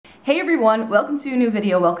Hey everyone, welcome to a new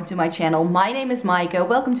video, welcome to my channel. My name is Micah,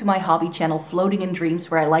 welcome to my hobby channel Floating in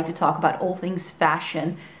Dreams, where I like to talk about all things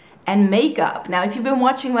fashion and makeup. Now if you've been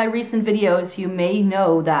watching my recent videos, you may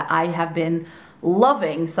know that I have been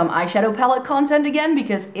loving some eyeshadow palette content again,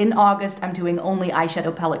 because in August I'm doing only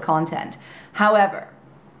eyeshadow palette content. However,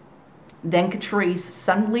 then Catrice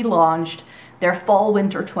suddenly launched their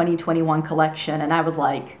Fall/Winter 2021 collection, and I was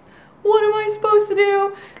like, what am I supposed to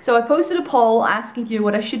do? So I posted a poll asking you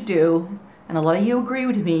what I should do, and a lot of you agree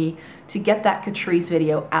with me to get that Catrice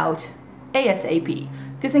video out ASAP.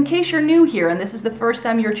 Because in case you're new here and this is the first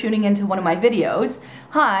time you're tuning into one of my videos,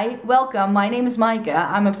 hi, welcome, my name is Micah.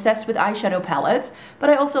 I'm obsessed with eyeshadow palettes, but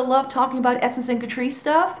I also love talking about Essence and Catrice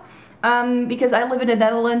stuff. Because I live in the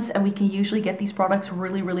Netherlands and we can usually get these products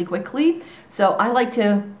really quickly. So I like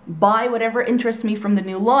to buy whatever interests me from the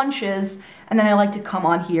new launches, and then I like to come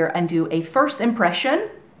on here and do a first impression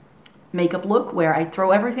makeup look where I throw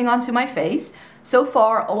everything onto my face. So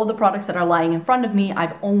far, all of the products that are lying in front of me,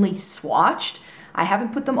 I've only swatched. I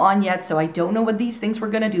haven't put them on yet, so I don't know what these things we're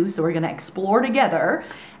gonna do, so we're gonna explore together.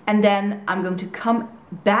 And then I'm going to come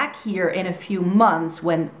back here in a few months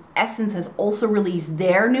when Essence has also released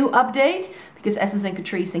their new update, because Essence and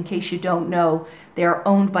Catrice, in case you don't know, they are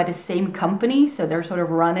owned by the same company, so they're sort of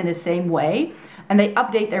run in the same way, and they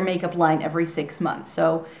update their makeup line every 6 months.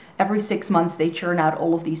 So every 6 months they churn out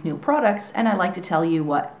all of these new products, and I like to tell you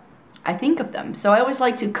what I think of them. So I always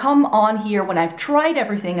like to come on here when I've tried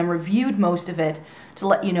everything and reviewed most of it to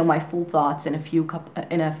let you know my full thoughts in a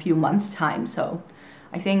few months time. So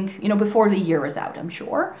I think, you know, before the year is out, I'm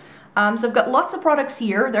sure. So I've got lots of products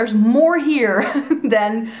here. There's more here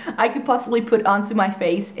than I could possibly put onto my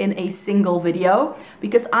face in a single video,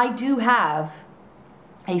 because I do have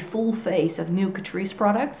a full face of new Catrice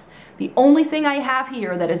products. The only thing I have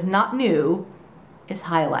here that is not new is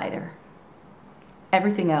highlighter.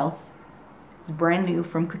 Everything else is brand new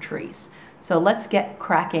from Catrice. So let's get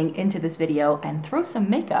cracking into this video and throw some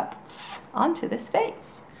makeup onto this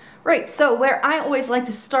face. Right, so where I always like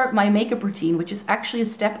to start my makeup routine, which is actually a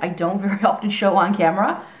step I don't very often show on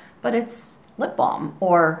camera, but it's lip balm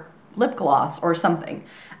or lip gloss or something.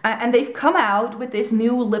 And they've come out with this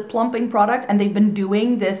new lip plumping product, and they've been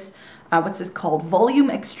doing this, what's this called?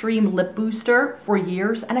 Volume Extreme Lip Booster for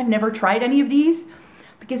years, and I've never tried any of these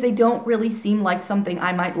because they don't really seem like something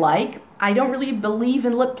I might like. I don't really believe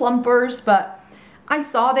in lip plumpers, but I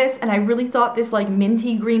saw this and I really thought this like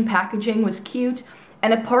minty green packaging was cute.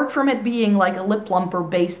 And apart from it being like a lip plumper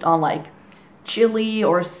based on like chili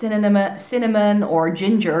or cinnamon or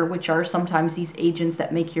ginger, which are sometimes these agents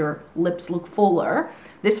that make your lips look fuller,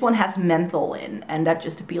 this one has menthol in, and that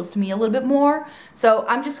just appeals to me a little bit more. So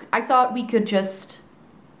I thought we could just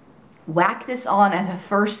whack this on as a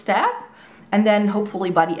first step, and then hopefully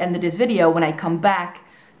by the end of this video, when I come back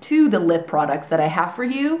to the lip products that I have for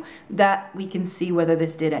you, that we can see whether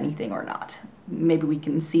this did anything or not. Maybe we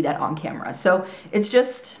can see that on camera. So it's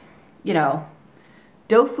just, you know,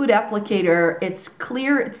 doe food applicator. It's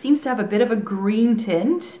clear. It seems to have a bit of a green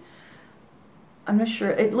tint. I'm not sure.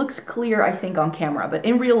 It looks clear, I think, on camera, but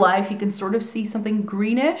in real life you can sort of see something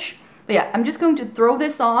greenish. But yeah, I'm just going to throw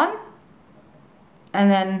this on and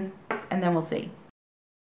then we'll see.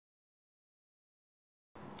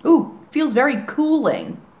 Ooh, feels very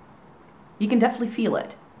cooling. You can definitely feel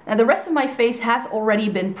it. Now the rest of my face has already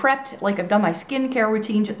been prepped, like I've done my skincare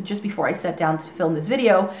routine just before I sat down to film this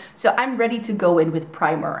video, so I'm ready to go in with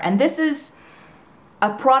primer. And this is a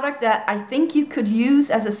product that I think you could use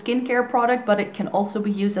as a skincare product, but it can also be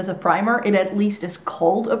used as a primer. It at least is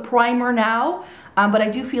called a primer now, but I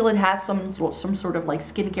do feel it has some sort of like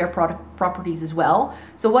skincare product properties as well.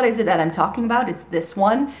 So what is it that I'm talking about? It's this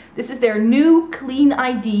one. This is their new Clean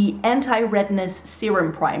ID Anti-Redness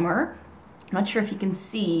Serum Primer. I'm not sure if you can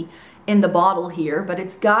see in the bottle here, but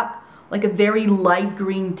it's got like a very light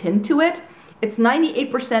green tint to it. It's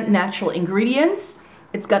 98% natural ingredients.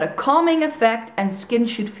 It's got a calming effect, and skin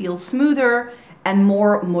should feel smoother and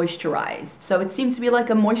more moisturized. So it seems to be like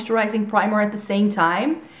a moisturizing primer at the same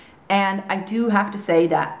time. And I do have to say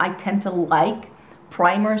that I tend to like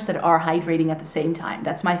primers that are hydrating at the same time.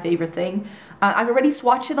 That's my favorite thing. I've already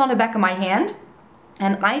swatched it on the back of my hand,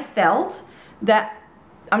 and I felt that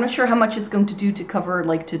I'm not sure how much it's going to do to cover,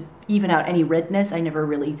 like to even out any redness. I never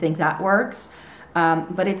really think that works.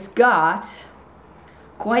 But it's got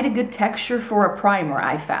quite a good texture for a primer,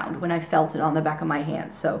 I found, when I felt it on the back of my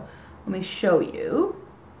hand. So let me show you.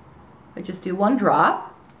 I just do one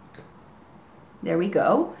drop. There we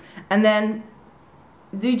go. And then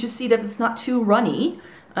do you just see that it's not too runny?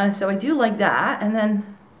 So I do like that. And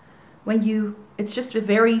then when it's just a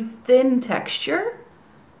very thin texture.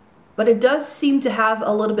 but it does seem to have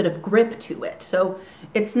a little bit of grip to it. So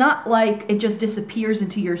it's not like it just disappears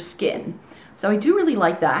into your skin. So I do really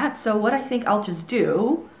like that. So what I think I'll just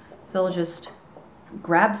do is I'll just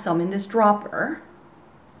grab some in this dropper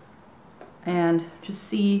and just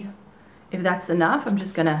see if that's enough. I'm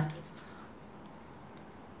just gonna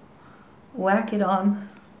whack it on.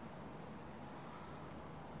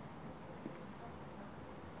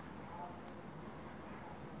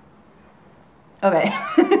 Okay.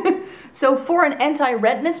 So for an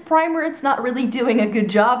anti-redness primer, it's not really doing a good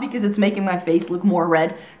job because it's making my face look more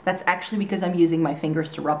red. That's actually because I'm using my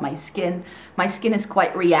fingers to rub my skin. My skin is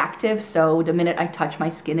quite reactive, so the minute I touch my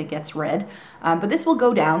skin, it gets red. But this will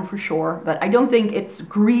go down for sure, but I don't think it's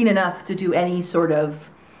green enough to do any sort of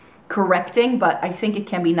correcting, but I think it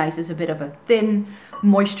can be nice as a bit of a thin,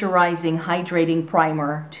 moisturizing, hydrating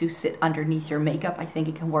primer to sit underneath your makeup. I think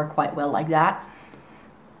it can work quite well like that.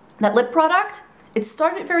 That lip product, it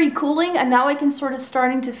started very cooling and now I can sort of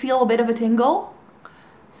starting to feel a bit of a tingle.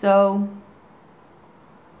 So,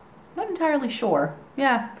 not entirely sure.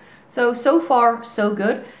 Yeah, so far so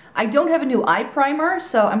good. I don't have a new eye primer,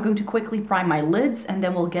 so I'm going to quickly prime my lids and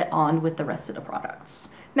then we'll get on with the rest of the products.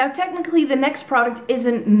 Now technically the next product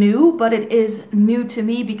isn't new, but it is new to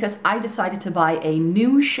me because I decided to buy a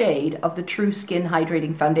new shade of the True Skin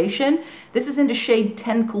Hydrating Foundation. This is in the shade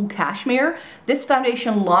 10 Cool Cashmere. This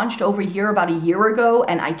foundation launched over here about a year ago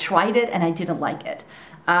and I tried it and I didn't like it.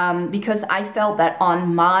 Because I felt that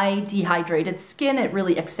on my dehydrated skin it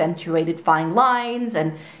really accentuated fine lines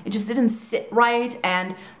and it just didn't sit right,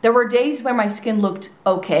 and there were days where my skin looked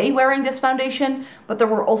okay wearing this foundation, but there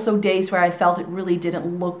were also days where I felt it really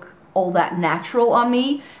didn't look all that natural on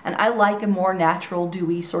me, and I like a more natural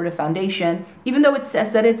dewy sort of foundation. Even though it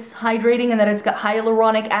says that it's hydrating and that it's got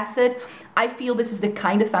hyaluronic acid, I feel this is the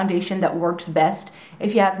kind of foundation that works best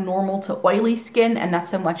if you have normal to oily skin and not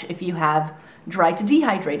so much if you have dry to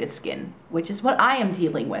dehydrated skin, which is what I am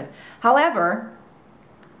dealing with. However,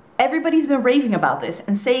 everybody's been raving about this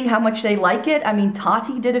and saying how much they like it. I mean,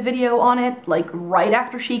 Tati did a video on it like right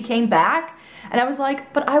after she came back, and I was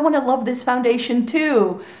like, but I want to love this foundation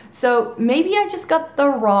too. So maybe I just got the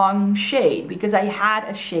wrong shade because I had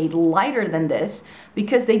a shade lighter than this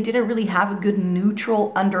because they didn't really have a good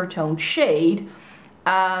neutral undertone shade.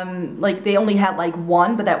 Like they only had like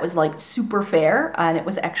one, but that was like super fair and it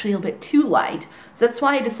was actually a little bit too light. So that's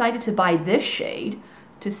why I decided to buy this shade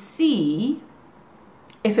to see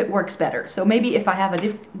if it works better. So maybe if I have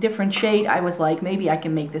a different shade, I was like, maybe I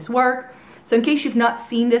can make this work. So in case you've not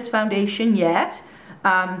seen this foundation yet,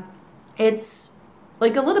 it's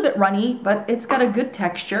like a little bit runny, but it's got a good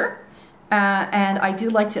texture. And I do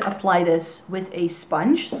like to apply this with a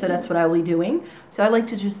sponge, so that's what I will be doing. So I like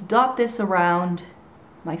to just dot this around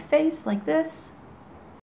my face like this.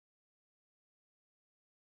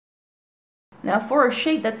 Now for a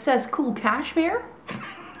shade that says Cool Cashmere,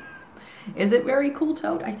 is it very cool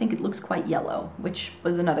toned? I think it looks quite yellow, which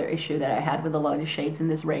was another issue that I had with a lot of the shades in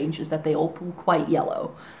this range, is that they all pull quite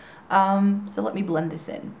yellow. So let me blend this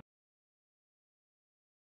in.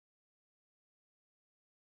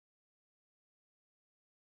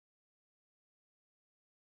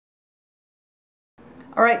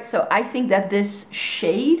 Alright, so I think that this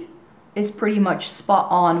shade is pretty much spot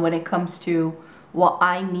on when it comes to what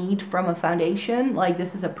I need from a foundation. Like,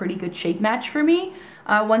 this is a pretty good shade match for me.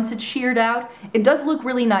 Once it's sheared out, it does look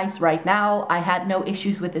really nice right now. I had no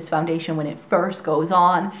issues with this foundation when it first goes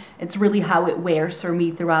on. It's really how it wears for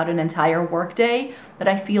me throughout an entire workday that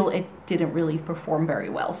I feel it didn't really perform very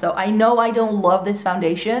well. So I know I don't love this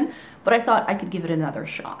foundation, but I thought I could give it another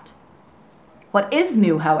shot. What is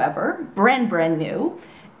new, however, brand new,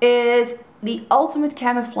 is the Ultimate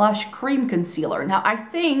Camouflage Cream Concealer. Now, I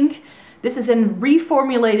think this is a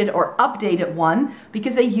reformulated or updated one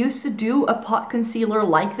because I used to do a pot concealer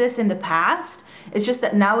like this in the past. It's just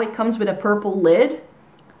that now it comes with a purple lid.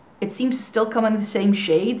 It seems to still come in the same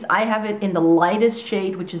shades. I have it in the lightest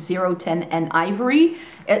shade, which is 010 and Ivory.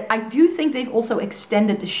 I do think they've also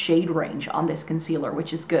extended the shade range on this concealer,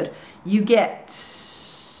 which is good. You get,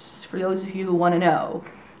 for those of you who want to know,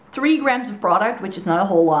 3 grams of product, which is not a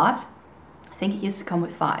whole lot. I think it used to come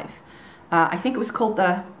with 5. I think it was called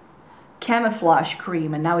the Camouflage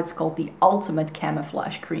Cream, and now it's called the Ultimate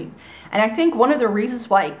Camouflage Cream. And I think one of the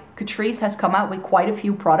reasons why Catrice has come out with quite a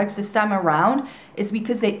few products this time around is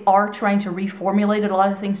because they are trying to reformulate a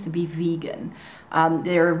lot of things to be vegan.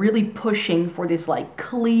 They're really pushing for this like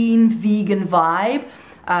clean vegan vibe.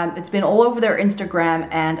 It's been all over their Instagram,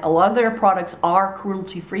 and a lot of their products are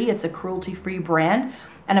cruelty-free. It's a cruelty-free brand,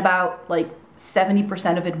 and about like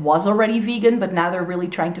 70% of it was already vegan, but now they're really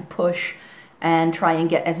trying to push and try and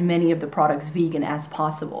get as many of the products vegan as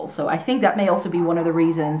possible. So I think that may also be one of the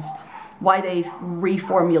reasons why they've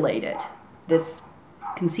reformulated this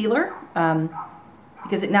concealer,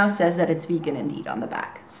 because it now says that it's vegan indeed on the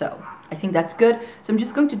back. So I think that's good. So I'm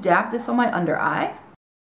just going to dab this on my under eye.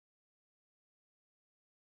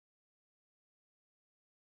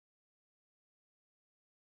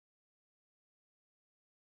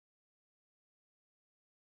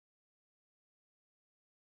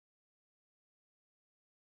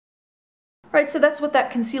 Right, so that's what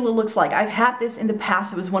that concealer looks like. I've had this in the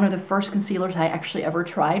past. It was one of the first concealers I actually ever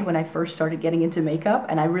tried when I first started getting into makeup,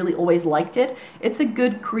 and I really always liked it. It's a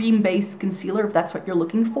good cream-based concealer if that's what you're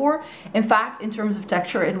looking for. In fact, in terms of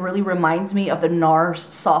texture, it really reminds me of the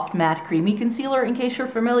NARS Soft Matte Creamy Concealer, in case you're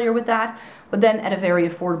familiar with that, but then at a very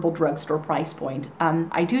affordable drugstore price point.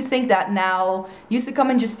 I do think that now, used to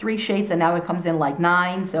come in just 3 shades, and now it comes in like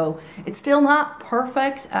 9, so it's still not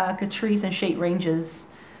perfect. Catrice and shade ranges,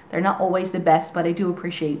 they're not always the best, but I do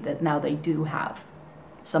appreciate that now they do have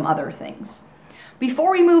some other things.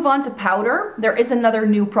 Before we move on to powder, there is another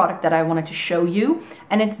new product that I wanted to show you,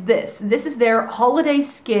 and it's this. This is their Holiday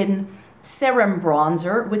Skin Serum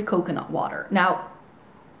Bronzer with coconut water. Now,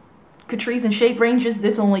 Catrice and shade ranges,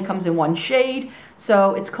 this only comes in 1 shade,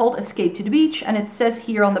 so it's called Escape to the Beach, and it says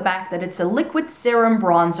here on the back that it's a liquid serum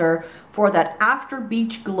bronzer for that after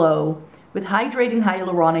beach glow with hydrating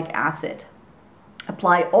hyaluronic acid.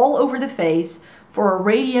 Apply all over the face for a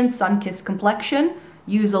radiant sun-kissed complexion.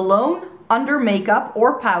 Use alone, under makeup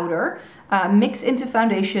or powder, mix into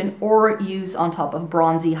foundation, or use on top of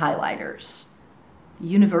bronzy highlighters.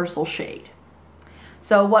 Universal shade.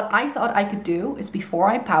 So what I thought I could do is, before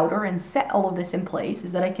I powder and set all of this in place,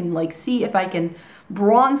 is that I can like see if I can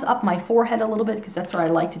bronze up my forehead a little bit, because that's where I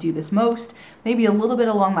like to do this most. Maybe a little bit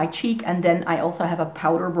along my cheek, and then I also have a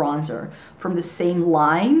powder bronzer from the same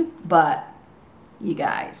line, but you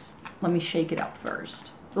guys, let me shake it up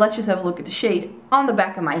first. Let's just have a look at the shade on the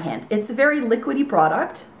back of my hand. It's a very liquidy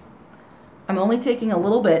product. I'm only taking a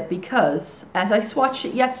little bit because as I swatched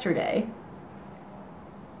it yesterday,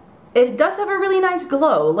 it does have a really nice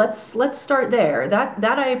glow. Let's start there.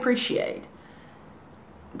 That I appreciate.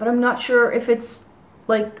 But I'm not sure if it's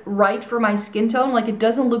like right for my skin tone. Like, it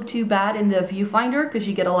doesn't look too bad in the viewfinder because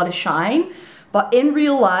you get a lot of shine. But in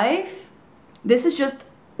real life, this is just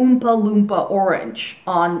Oompa Loompa orange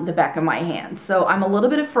on the back of my hand. So I'm a little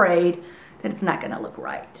bit afraid that it's not gonna look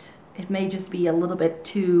right. It may just be a little bit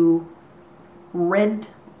too red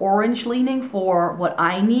orange leaning for what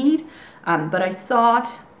I need. But I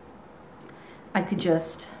thought I could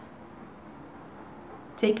just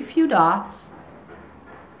take a few dots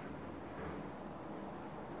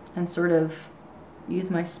and sort of use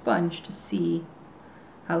my sponge to see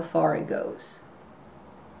how far it goes.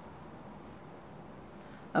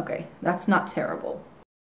 Okay, that's not terrible.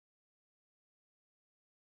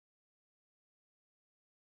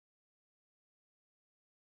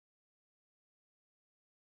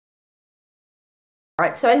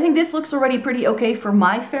 Alright, so I think this looks already pretty okay for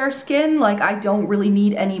my fair skin. Like, I don't really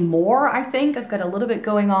need any more, I think. I've got a little bit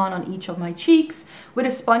going on each of my cheeks. With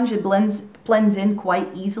a sponge, it blends in quite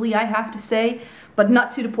easily, I have to say. But not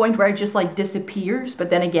to the point where it just like disappears. But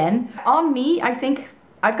then again, on me, I think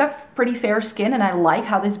I've got pretty fair skin and I like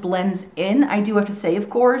how this blends in. I do have to say, of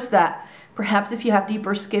course, that perhaps if you have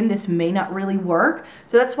deeper skin, this may not really work.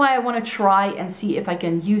 So that's why I want to try and see if I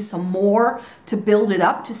can use some more to build it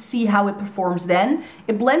up to see how it performs then.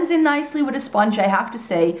 It blends in nicely with a sponge, I have to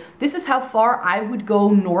say. This is how far I would go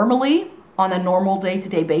normally on a normal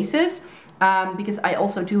day-to-day basis. Because I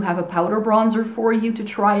also do have a powder bronzer for you to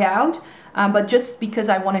try out. But just because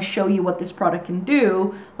I want to show you what this product can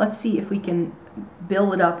do, let's see if we can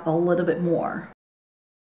build it up a little bit more.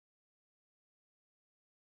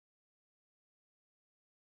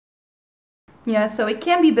 Yeah, so it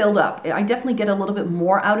can be built up. I definitely get a little bit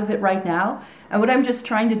more out of it right now. And what I'm just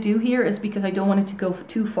trying to do here is, because I don't want it to go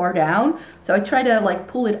too far down, so I try to like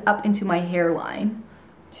pull it up into my hairline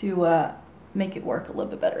to make it work a little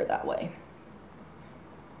bit better that way.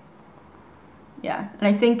 Yeah, and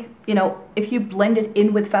I think, you know, if you blend it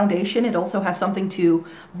in with foundation, it also has something to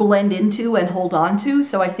blend into and hold on to,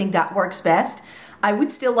 so I think that works best. I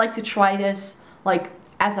would still like to try this like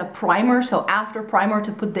as a primer, so after primer,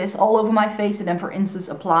 to put this all over my face and then, for instance,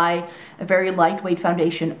 apply a very lightweight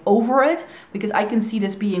foundation over it, because I can see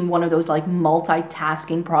this being one of those like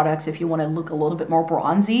multitasking products if you want to look a little bit more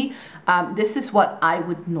bronzy. This is what I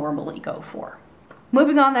would normally go for.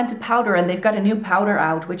 Moving on then to powder, and they've got a new powder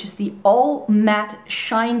out, which is the All Matte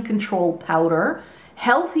Shine Control Powder,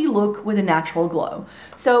 healthy look with a natural glow.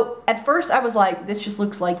 So at first I was like, this just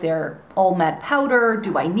looks like they're all matte powder.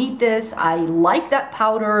 Do I need this? I like that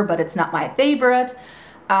powder, but it's not my favorite.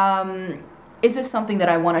 Is this something that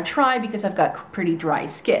I want to try because I've got pretty dry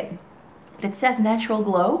skin? But it says natural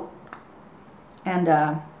glow, and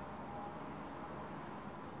I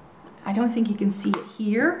don't think you can see it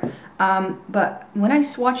here, but when I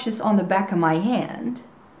swatch this on the back of my hand,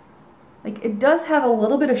 like, it does have a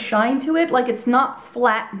little bit of shine to it, like it's not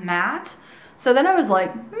flat matte. So then I was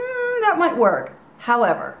like, that might work.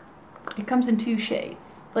 However, it comes in 2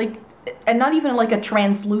 shades, like, and not even like a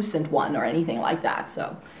translucent one or anything like that.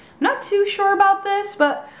 So I'm not too sure about this,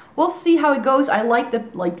 but we'll see how it goes. I like the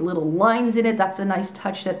little lines in it. That's a nice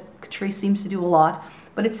touch that Catrice seems to do a lot.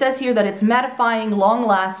 But it says here that it's mattifying,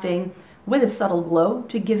 long-lasting, with a subtle glow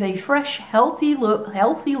to give a fresh, healthy look,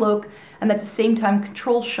 and at the same time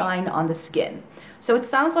control shine on the skin. So it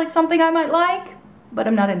sounds like something I might like, but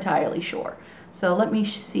I'm not entirely sure. So let me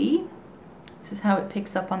see. This is how it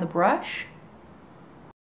picks up on the brush.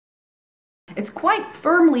 It's quite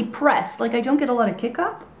firmly pressed, like I don't get a lot of kick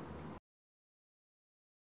up.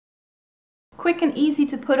 Quick and easy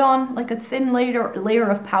to put on, like a thin layer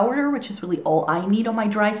of powder, which is really all I need on my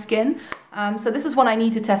dry skin. So this is one I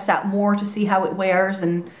need to test out more to see how it wears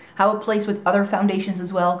and how it plays with other foundations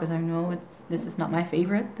as well, because I know this is not my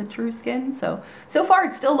favorite, the True Skin. So far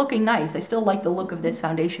it's still looking nice. I still like the look of this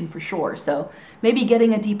foundation for sure. So maybe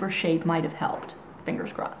getting a deeper shade might have helped.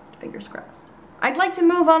 Fingers crossed, fingers crossed. I'd like to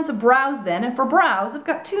move on to brows then, and for brows I've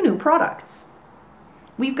got 2 new products.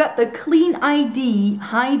 We've got the Clean ID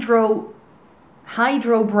Hydro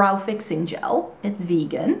Brow Fixing Gel. It's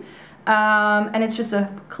vegan, and it's just a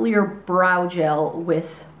clear brow gel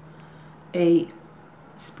with a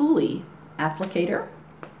spoolie applicator.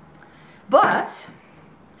 But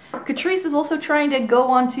Catrice is also trying to go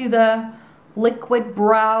onto the liquid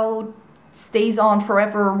brow, stays on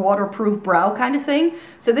forever, waterproof brow kind of thing.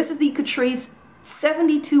 So this is the Catrice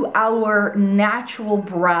 72-hour natural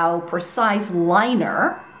brow precise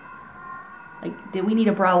liner. Like, did we need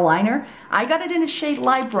a brow liner? I got it in a shade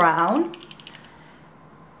light brown.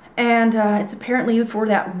 And it's apparently for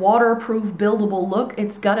that waterproof buildable look.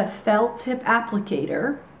 It's got a felt tip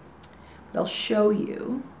applicator. But I'll show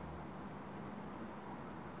you.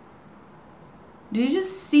 Do you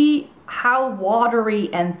just see how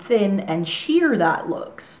watery and thin and sheer that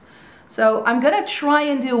looks? So I'm gonna try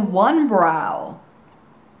and do one brow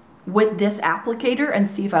with this applicator and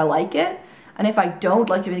see if I like it. And if I don't,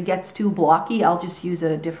 like if it gets too blocky, I'll just use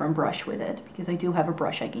a different brush with it, because I do have a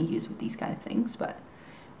brush I can use with these kind of things. But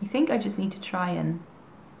I think I just need to try and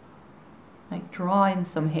like draw in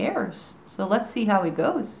some hairs. So let's see how it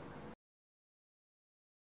goes.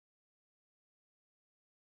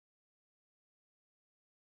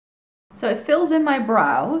 So it fills in my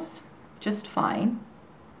brows just fine.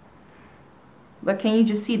 But can you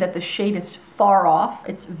just see that the shade is far off?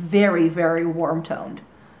 It's very, very warm toned.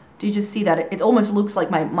 Do you just see that? It almost looks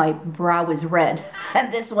like my brow is red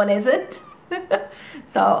and this one isn't.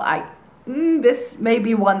 So this may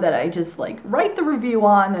be one that I just like write the review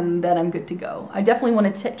on and then I'm good to go. I definitely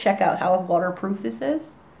want to check out how waterproof this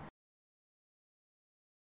is.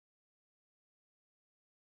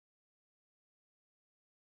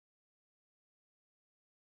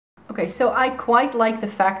 Okay, so I quite like the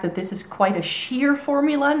fact that this is quite a sheer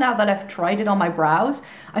formula now that I've tried it on my brows.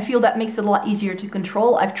 I feel that makes it a lot easier to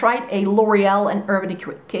control. I've tried a L'Oreal and Urban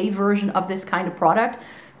Decay version of this kind of product.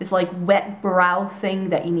 This like wet brow thing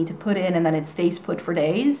that you need to put in and then it stays put for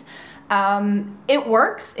days. It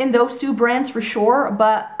works in those 2 brands for sure,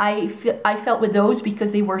 but I felt with those,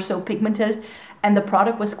 because they were so pigmented and the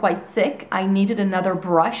product was quite thick, I needed another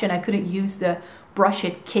brush and I couldn't use the brush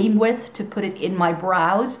it came with to put it in my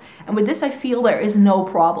brows. And with this I feel there is no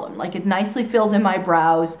problem. Like, it nicely fills in my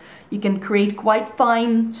brows. You can create quite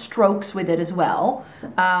fine strokes with it as well.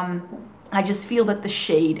 I just feel that the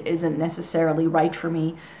shade isn't necessarily right for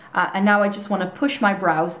me. And now I just want to push my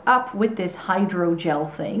brows up with this hydro gel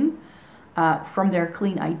thing from their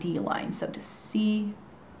Clean ID line. So to see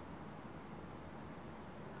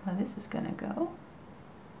how this is gonna go.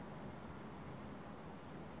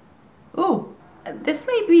 Ooh, this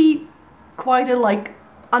may be quite a like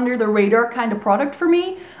under the radar kind of product for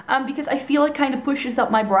me, because I feel it kind of pushes up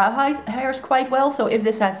my brow hairs quite well. So if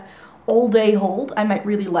this has all day hold, I might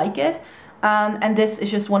really like it. And this is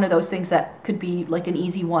just one of those things that could be like an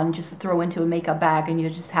easy one just to throw into a makeup bag and you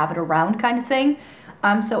just have it around kind of thing.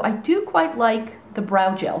 So I do quite like the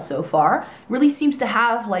brow gel so far. It really seems to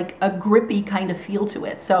have like a grippy kind of feel to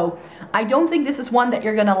it. So I don't think this is one that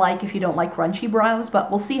you're gonna like if you don't like crunchy brows, but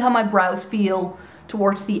we'll see how my brows feel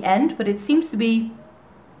towards the end. But it seems to be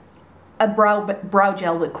a brow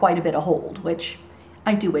gel with quite a bit of hold, which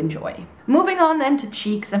I do enjoy. Moving on then to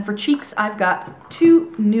cheeks, and for cheeks I've got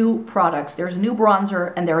two new products. There's a new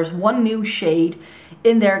bronzer and there is one new shade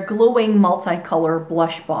in their glowing multicolor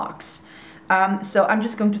blush box. So I'm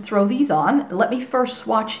just going to throw these on. Let me first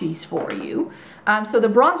swatch these for you. So the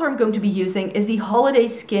bronzer I'm going to be using is the Holiday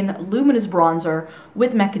Skin Luminous Bronzer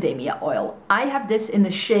with Macadamia Oil. I have this in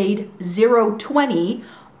the shade 020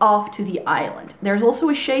 Off to the Island. There's also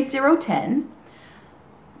a shade 010,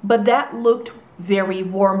 but that looked very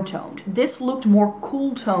warm toned. This looked more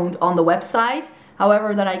cool toned on the website.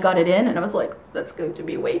 However, then I got it in and I was like, that's going to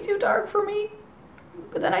be way too dark for me.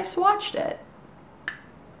 But then I swatched it.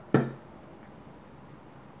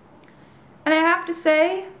 And I have to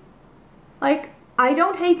say, like, I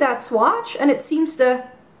don't hate that swatch, and it seems to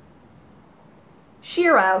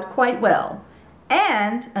sheer out quite well.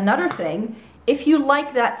 And another thing, if you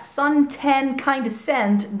like that suntan kind of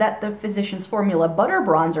scent that the Physicians Formula Butter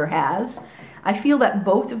Bronzer has, I feel that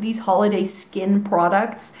both of these holiday skin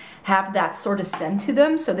products have that sort of scent to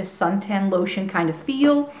them, so this suntan lotion kind of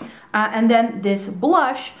feel. And then this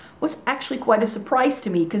blush was actually quite a surprise to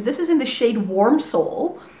me, because this is in the shade Warm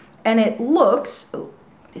Soul, and it looks, oh,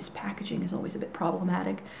 this packaging is always a bit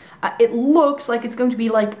problematic. It looks like it's going to be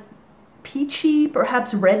like peachy,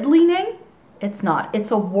 perhaps red leaning. It's not.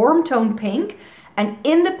 It's a warm toned pink, and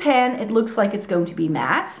in the pan it looks like it's going to be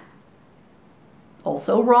matte.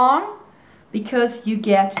 Also wrong, because you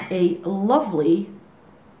get a lovely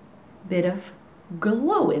bit of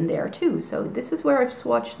glow in there too. So this is where I've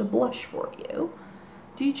swatched the blush for you.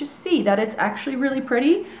 Do you just see that it's actually really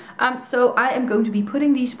pretty? So I am going to be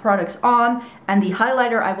putting these products on, and the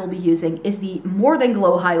highlighter I will be using is the More Than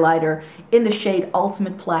Glow highlighter in the shade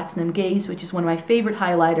Ultimate Platinum Gaze, which is one of my favorite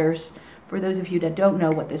highlighters. For those of you that don't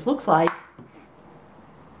know what this looks like,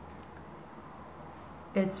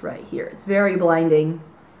 it's right here. It's very blinding,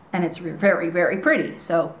 and it's very, very pretty.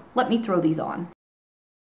 So let me throw these on.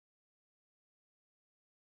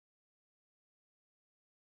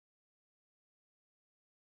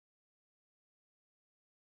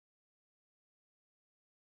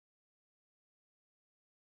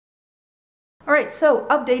 Alright, so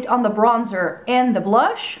update on the bronzer and the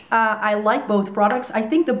blush. I like both products. I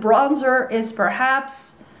think the bronzer is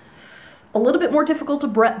perhaps a little bit more difficult to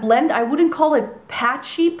blend. I wouldn't call it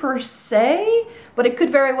patchy per se, but it could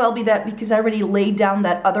very well be that because I already laid down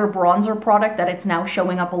that other bronzer product that it's now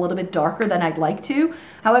showing up a little bit darker than I'd like to.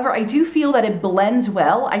 However, I do feel that it blends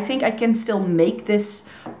well. I think I can still make this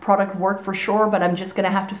product work for sure, but I'm just gonna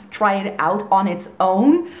have to try it out on its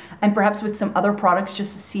own and perhaps with some other products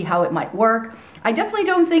just to see how it might work. I definitely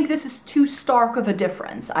don't think this is too stark of a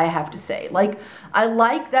difference, I have to say. Like, I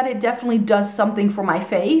like that it definitely does something for my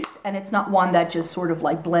face, and it's not one that just sort of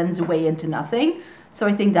like blends away into nothing. So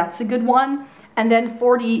I think that's a good one. And then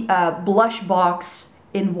for the blush box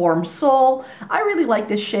in Warm Soul, I really like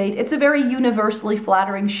this shade. It's a very universally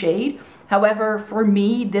flattering shade. However, for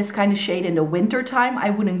me, this kind of shade in the winter time, I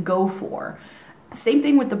wouldn't go for. Same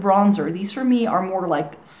thing with the bronzer. These for me are more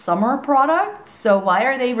like summer products. So why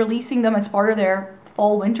are they releasing them as part of their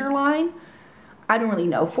fall winter line? I don't really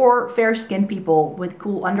know. For fair skinned people with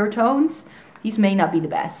cool undertones, these may not be the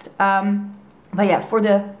best. But yeah, for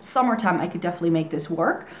the summertime, I could definitely make this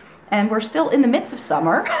work. And we're still in the midst of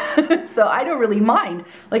summer, so I don't really mind.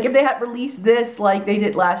 Like, if they had released this like they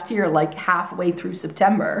did last year, like halfway through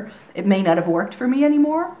September, it may not have worked for me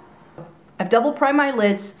anymore. I've double primed my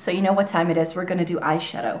lids, so you know what time it is. We're gonna do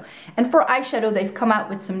eyeshadow. And for eyeshadow, they've come out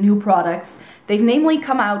with some new products. They've namely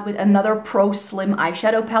come out with another Pro Slim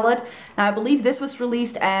eyeshadow palette. Now, I believe this was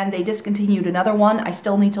released and they discontinued another one. I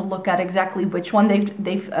still need to look at exactly which one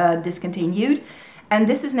they've discontinued. And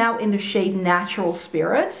this is now in the shade Natural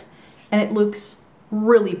Spirit, and it looks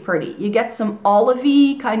really pretty. You get some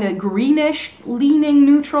olivey, kind of greenish leaning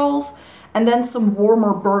neutrals, and then some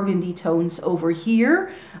warmer burgundy tones over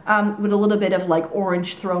here, with a little bit of like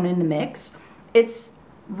orange thrown in the mix. It's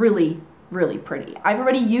really, really pretty. I've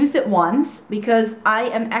already used it once because I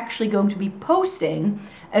am actually going to be posting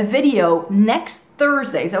a video next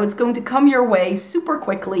Thursday. So it's going to come your way super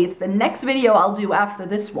quickly. It's the next video I'll do after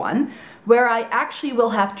this one, where I actually will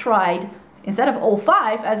have tried, instead of all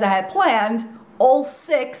 5 as I had planned, all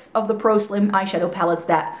 6 of the Pro Slim eyeshadow palettes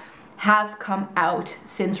that have come out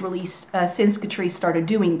since Catrice started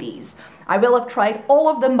doing these. I will have tried all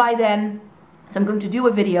of them by then, so I'm going to do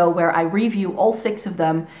a video where I review all 6 of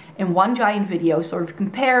them in one giant video, sort of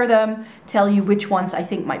compare them, tell you which ones I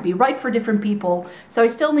think might be right for different people. So I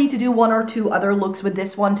still need to do 1 or 2 other looks with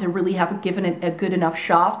this one to really have given it a good enough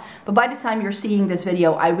shot, but by the time you're seeing this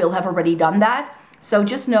video, I will have already done that. So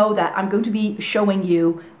just know that I'm going to be showing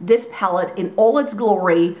you this palette in all its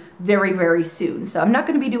glory very, very soon. So I'm not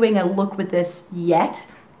going to be doing a look with this yet.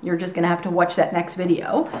 You're just going to have to watch that next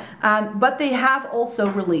video. But they have also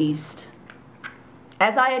released,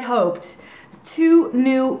 as I had hoped, 2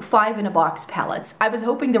 new 5-in-a-box palettes. I was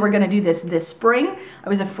hoping they were going to do this spring. I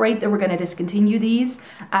was afraid they were going to discontinue these.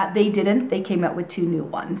 They didn't. They came out with 2 new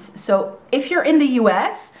ones. So if you're in the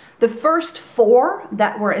US, the first 4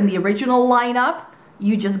 that were in the original lineup,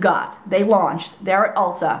 you just got. They launched. They're at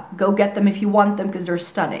Ulta. Go get them if you want them because they're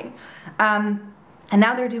stunning. And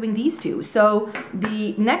now they're doing these 2. So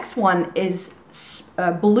the next one is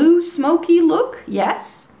blue smoky look.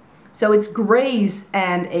 Yes. So it's grays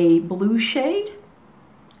and a blue shade.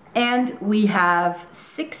 And we have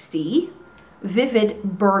 60 vivid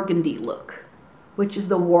burgundy look, which is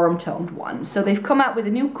the warm toned one. So they've come out with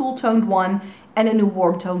a new cool toned one and a new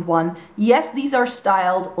warm toned one. Yes, these are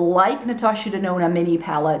styled like Natasha Denona mini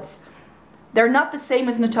palettes. They're not the same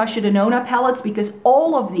as Natasha Denona palettes because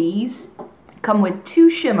all of these come with 2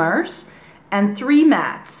 shimmers and 3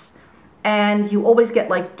 mattes. And you always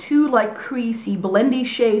get like 2 like creasy blendy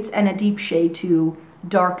shades and a deep shade to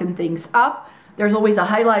darken things up. There's always a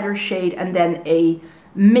highlighter shade and then a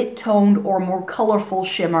mid-toned or more colorful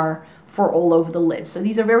shimmer for all over the lid. So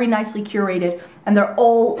these are very nicely curated and they're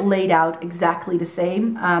all laid out exactly the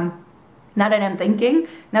same. Now that I'm thinking,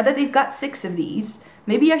 now that they've got 6 of these,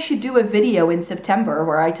 maybe I should do a video in September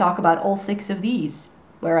where I talk about all 6 of these.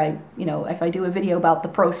 Where I, you know, if I do a video about the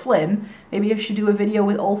Pro Slim, maybe I should do a video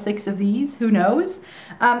with all 6 of these, who knows?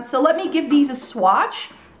 So let me give these a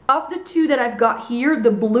swatch. Of the 2 that I've got here,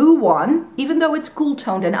 the blue one, even though it's cool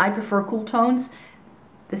toned and I prefer cool tones,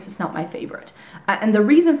 this is not my favorite. And the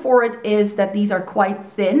reason for it is that these are quite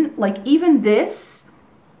thin. Like even this,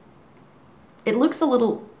 it looks a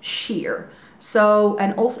little sheer. So,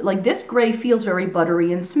 and also like this gray feels very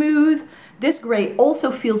buttery and smooth. This gray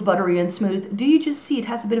also feels buttery and smooth. Do you just see it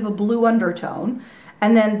has a bit of a blue undertone?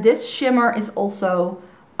 And then this shimmer is also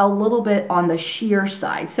a little bit on the sheer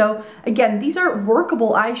side. So again, these are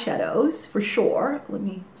workable eyeshadows for sure. Let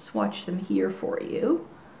me swatch them here for you.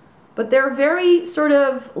 But they're very sort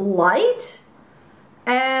of light.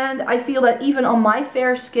 And I feel that even on my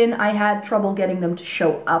fair skin, I had trouble getting them to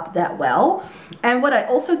show up that well. And what I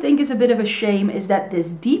also think is a bit of a shame is that this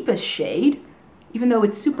deepest shade, even though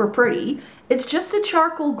it's super pretty, it's just a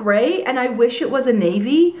charcoal gray, and I wish it was a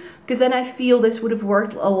navy, because then I feel this would have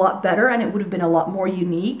worked a lot better and it would have been a lot more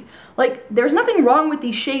unique. Like, there's nothing wrong with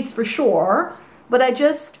these shades for sure, but I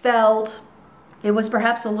just felt it was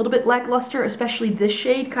perhaps a little bit lackluster, especially this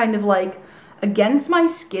shade, kind of like against my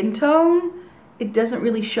skin tone. It doesn't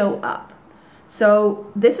really show up.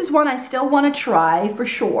 So this is one I still want to try for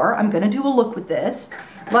sure. I'm going to do a look with this.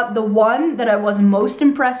 But the one that I was most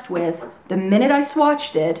impressed with the minute I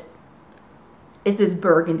swatched it is this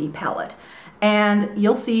burgundy palette. And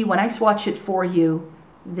you'll see when I swatch it for you,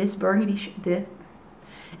 this burgundy,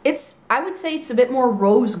 I would say it's a bit more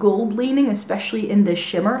rose gold leaning, especially in this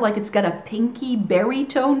shimmer. Like it's got a pinky berry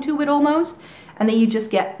tone to it almost. And then you just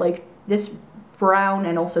get like this brown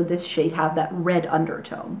and also this shade have that red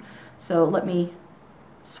undertone. So let me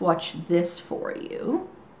swatch this for you.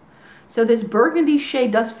 So this burgundy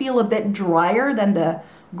shade does feel a bit drier than the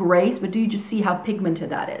grays, but do you just see how pigmented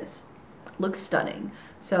that is? Looks stunning.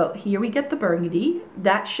 So here we get the burgundy.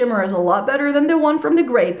 That shimmer is a lot better than the one from the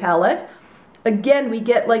gray palette. Again, we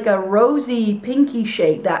get like a rosy pinky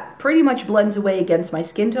shade that pretty much blends away against my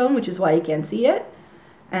skin tone, which is why you can't see it.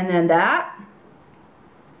 And then that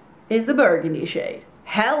is the burgundy shade.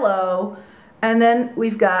 Hello. And then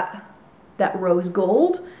we've got that rose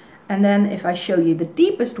gold. And then if I show you the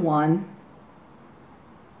deepest one,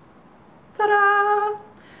 ta-da!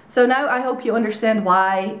 So now I hope you understand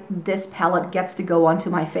why this palette gets to go onto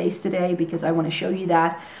my face today, because I want to show you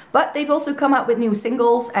that. But they've also come out with new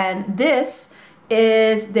singles, and this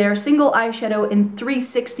is their single eyeshadow in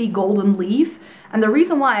 360 Golden Leaf. And the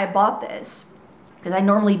reason why I bought this, because I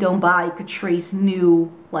normally don't buy Catrice new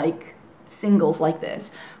like singles like this,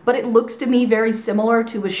 but it looks to me very similar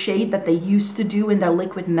to a shade that they used to do in their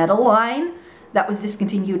liquid metal line that was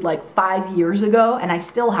discontinued like 5 years ago, and I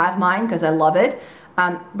still have mine because I love it.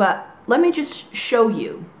 But let me just show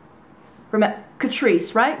you. Remember,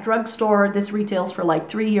 Catrice, right? Drugstore. This retails for like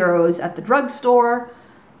 €3 at the drugstore.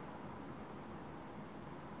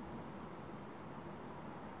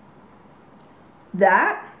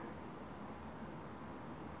 That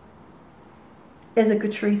is a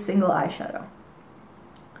Catrice single eyeshadow.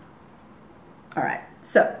 All right,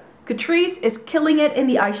 so Catrice is killing it in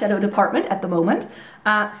the eyeshadow department at the moment.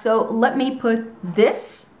 So let me put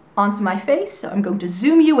this onto my face. So I'm going to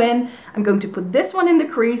zoom you in. I'm going to put this one in the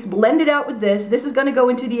crease, blend it out with this. This is going to go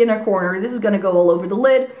into the inner corner. This is going to go all over the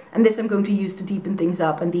lid. And this I'm going to use to deepen things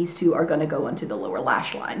up. And these two are going to go onto the lower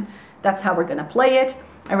lash line. That's how we're going to play it.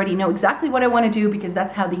 I already know exactly what I want to do because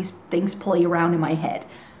that's how these things play around in my head.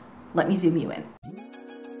 Let me zoom you in.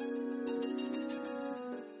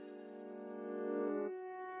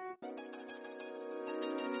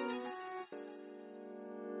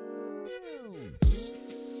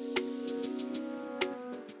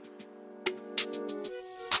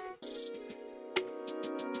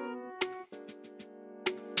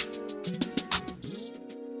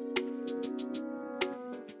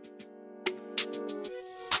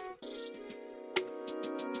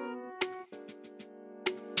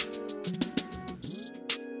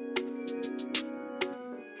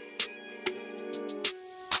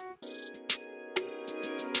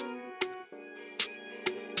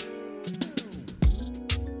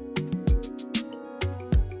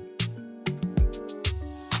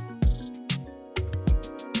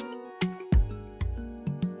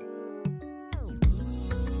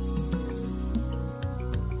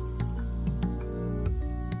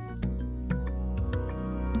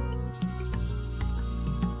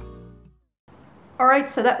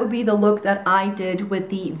 Alright, so that would be the look that I did with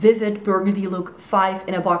the Vivid Burgundy Look 5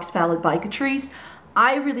 in a Box palette by Catrice.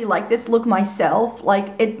 I really like this look myself,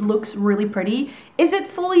 like it looks really pretty. Is it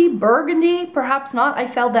fully burgundy? Perhaps not. I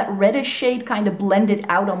felt that reddish shade kind of blended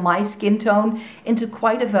out on my skin tone into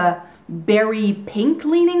quite of a berry pink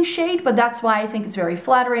leaning shade, but that's why I think it's very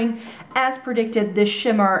flattering. As predicted, this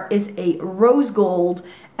shimmer is a rose gold,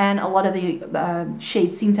 and a lot of the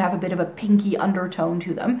shades seem to have a bit of a pinky undertone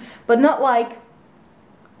to them, but not like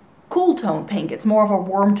cool tone pink. It's more of a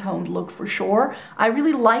warm toned look for sure. I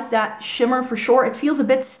really like that shimmer for sure. It feels a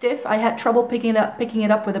bit stiff. I had trouble picking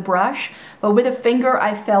it up with a brush, but with a finger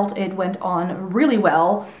I felt it went on really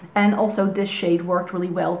well, and also this shade worked really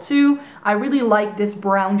well too. I really like this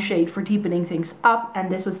brown shade for deepening things up, and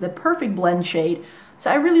this was the perfect blend shade. So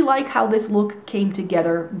I really like how this look came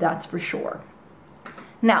together, that's for sure.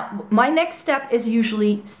 Now, my next step is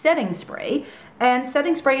usually setting spray, and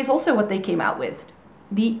setting spray is also what they came out with.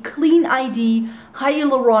 The Clean ID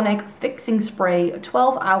Hyaluronic Fixing Spray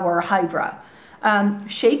 12-Hour Hydra.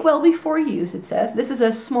 Shake well before use, it says. This is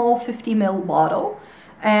a small 50 ml bottle,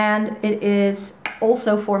 and it is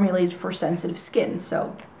also formulated for sensitive skin.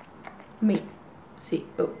 So let me see.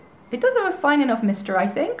 Oh, it does have a fine enough mister, I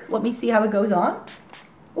think. Let me see how it goes on.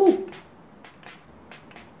 Ooh.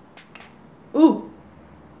 Ooh.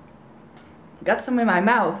 Got some in my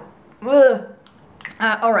mouth. Ugh.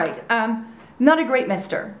 All right. Not a great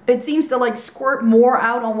mister. It seems to like squirt more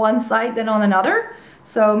out on one side than on another.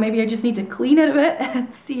 So maybe I just need to clean it a bit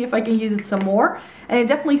and see if I can use it some more. And it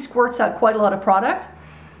definitely squirts out quite a lot of product.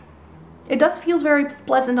 It does feel very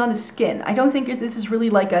pleasant on the skin. I don't think this is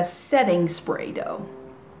really like a setting spray though.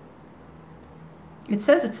 It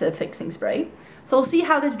says it's a fixing spray. So we'll see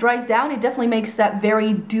how this dries down. It definitely makes that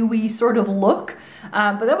very dewy sort of look.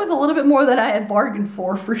 But that was a little bit more than I had bargained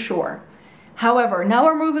for sure. However, now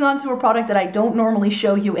we're moving on to a product that I don't normally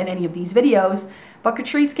show you in any of these videos, but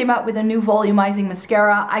Catrice came out with a new volumizing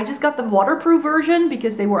mascara. I just got the waterproof version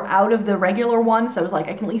because they were out of the regular one, so I was like,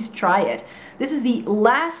 I can at least try it. This is the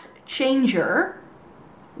Lash Changer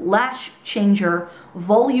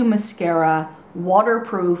Volume Mascara,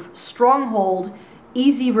 waterproof, strong hold,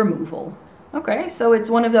 easy removal. Okay, so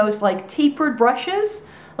it's one of those like tapered brushes.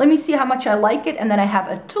 Let me see how much I like it, and then I have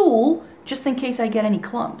a tool just in case I get any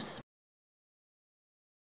clumps.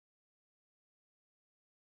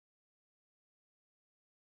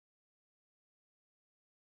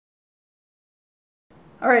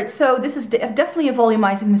 Alright, so this is definitely a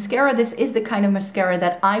volumizing mascara. This is the kind of mascara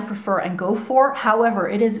that I prefer and go for. However,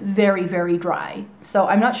 it is very, very dry. So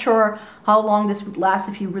I'm not sure how long this would last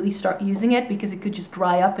if you really start using it, because it could just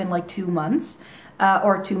dry up in like 2 months.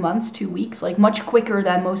 Or 2 months, 2 weeks, like much quicker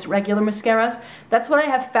than most regular mascaras. That's what I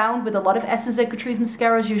have found with a lot of Essence and Catrice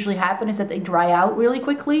mascaras usually happen, is that they dry out really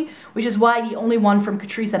quickly, which is why the only one from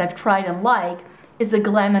Catrice that I've tried and like is the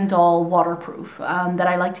Glam & Doll waterproof that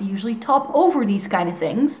I like to usually top over these kind of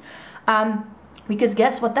things. Because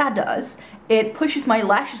guess what that does? It pushes my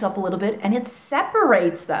lashes up a little bit and it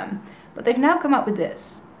separates them. But they've now come up with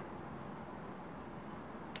this.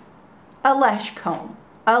 A lash comb.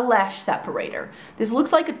 A lash separator. This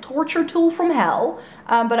looks like a torture tool from hell,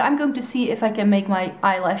 but I'm going to see if I can make my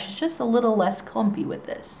eyelashes just a little less clumpy with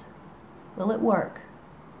this. Will it work?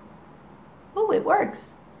 Oh, it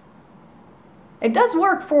works. It does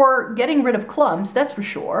work for getting rid of clumps, that's for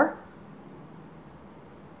sure.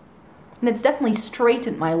 And it's definitely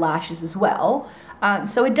straightened my lashes as well.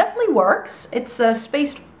 So it definitely works. It's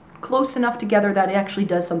spaced close enough together that it actually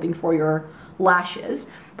does something for your lashes.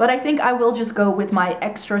 But I think I will just go with my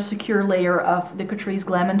extra secure layer of the Catrice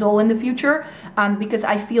Glam and Doll in the future, because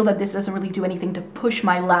I feel that this doesn't really do anything to push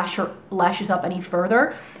my lashes up any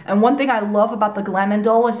further. And one thing I love about the Glam and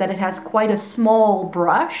Doll is that it has quite a small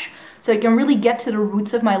brush, so I can really get to the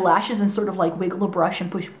roots of my lashes and sort of like wiggle the brush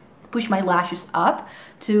and push my lashes up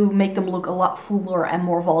to make them look a lot fuller and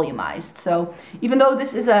more volumized. So even though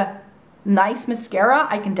this is a nice mascara,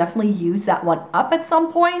 I can definitely use that one up at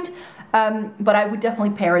some point. But I would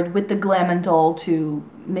definitely pair it with the Glam and Doll to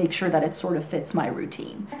make sure that it sort of fits my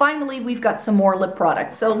routine. Finally, we've got some more lip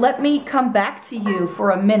products. So let me come back to you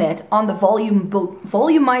for a minute on the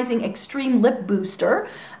Volumizing Extreme Lip Booster.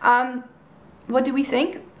 What do we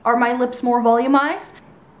think? Are my lips more volumized?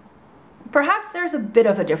 Perhaps there's a bit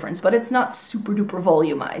of a difference, but it's not super duper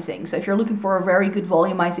volumizing. So if you're looking for a very good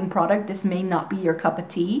volumizing product, this may not be your cup of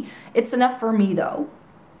tea. It's enough for me though.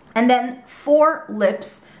 And then for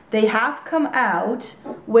lips, they have come out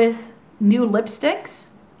with new lipsticks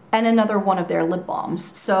and another one of their lip balms.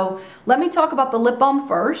 So let me talk about the lip balm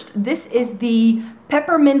first. This is the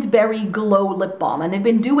Peppermint Berry Glow Lip Balm, and they've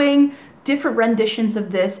been doing different renditions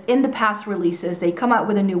of this in the past releases. They come out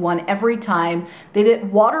with a new one every time. They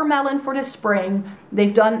did watermelon for the spring.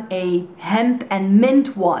 They've done a hemp and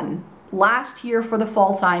mint one last year for the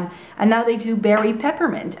fall time, and now they do berry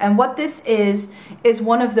peppermint. And what this is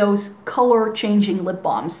one of those color changing lip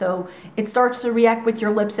balms. So it starts to react with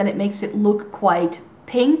your lips and it makes it look quite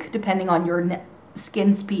pink depending on your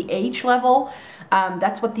skin's pH level.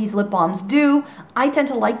 That's what these lip balms do. I tend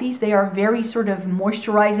to like these. They are very sort of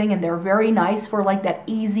moisturizing and they're very nice for like that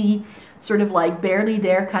easy sort of like barely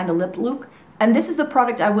there kind of lip look. And this is the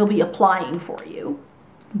product I will be applying for you.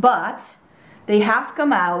 But they have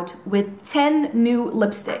come out with 10 new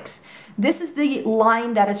lipsticks. This is the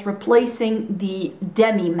line that is replacing the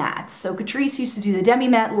Demi Matte. So Catrice used to do the Demi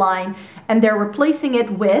Matte line, and they're replacing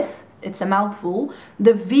it with, it's a mouthful,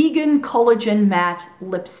 the Vegan Collagen Matte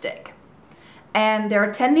Lipstick. And there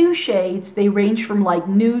are 10 new shades. They range from like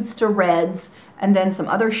nudes to reds, and then some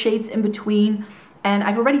other shades in between. And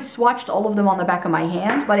I've already swatched all of them on the back of my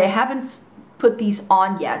hand, but I haven't put these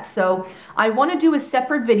on yet. So I want to do a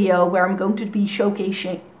separate video where I'm going to be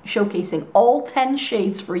showcasing all 10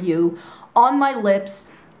 shades for you on my lips,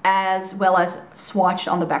 as well as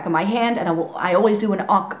swatched on the back of my hand. And I always do an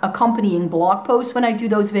accompanying blog post when I do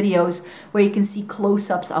those videos where you can see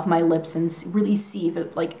close-ups of my lips and really see if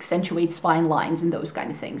it like accentuates fine lines and those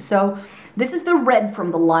kind of things. So this is the red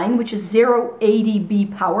from the line, which is 080 Be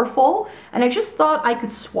Powerful. And I just thought I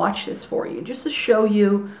could swatch this for you just to show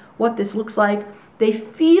you what this looks like. They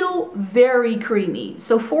feel very creamy.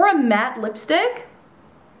 So for a matte lipstick,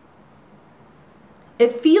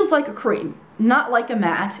 it feels like a cream, not like a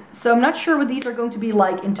matte. So I'm not sure what these are going to be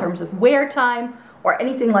like in terms of wear time or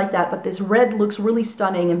anything like that, but this red looks really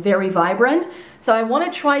stunning and very vibrant. So I want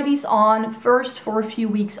to try these on first for a few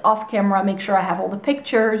weeks off camera, make sure I have all the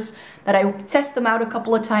pictures, that I test them out a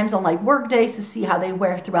couple of times on like work days to see how they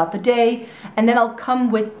wear throughout the day, and then I'll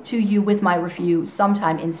come to you with my review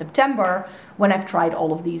sometime in September when I've tried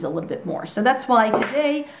all of these a little bit more. So that's why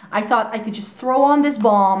today I thought I could just throw on this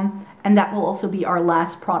balm, and that will also be our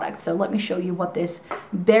last product. So let me show you what this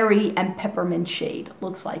berry and peppermint shade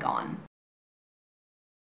looks like on.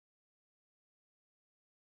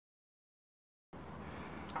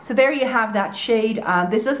 So there you have that shade.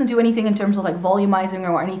 This doesn't do anything in terms of like volumizing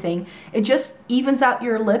or anything. It just evens out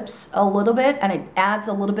your lips a little bit and it adds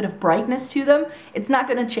a little bit of brightness to them. It's not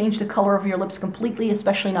going to change the color of your lips completely,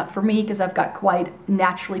 especially not for me because I've got quite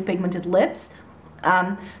naturally pigmented lips.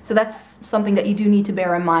 So that's something that you do need to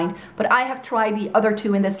bear in mind. But I have tried the other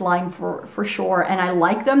two in this line for sure, and I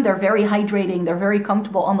like them. They're very hydrating. They're very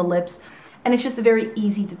comfortable on the lips. And it's just a very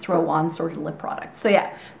easy to throw on sort of lip product. So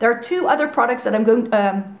yeah, there are two other products that I'm going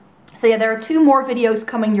so yeah, there are two more videos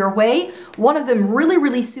coming your way. One of them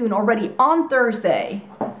really soon, already on Thursday,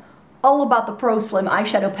 all about the Pro Slim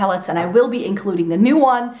eyeshadow palettes, and I will be including the new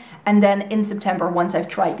one. And then in September, once I've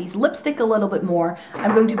tried these lipstick a little bit more,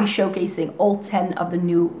 I'm going to be showcasing all 10 of the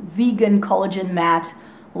new Vegan Collagen Matte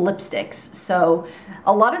lipsticks. So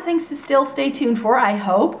a lot of things to still stay tuned for, I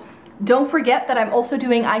hope. Don't forget that I'm also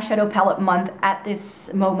doing eyeshadow palette month at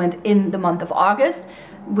this moment in the month of August,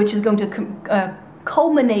 which is going to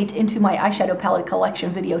culminate into my eyeshadow palette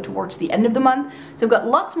collection video towards the end of the month. So I've got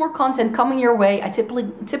lots more content coming your way. I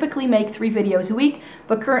typically make 3 videos a week,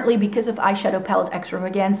 but currently because of eyeshadow palette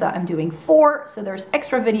extravaganza, I'm doing 4. So there's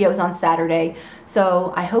extra videos on Saturday.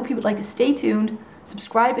 So I hope you would like to stay tuned,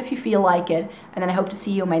 subscribe if you feel like it, and then I hope to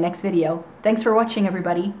see you in my next video. Thanks for watching,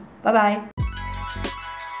 everybody. Bye-bye.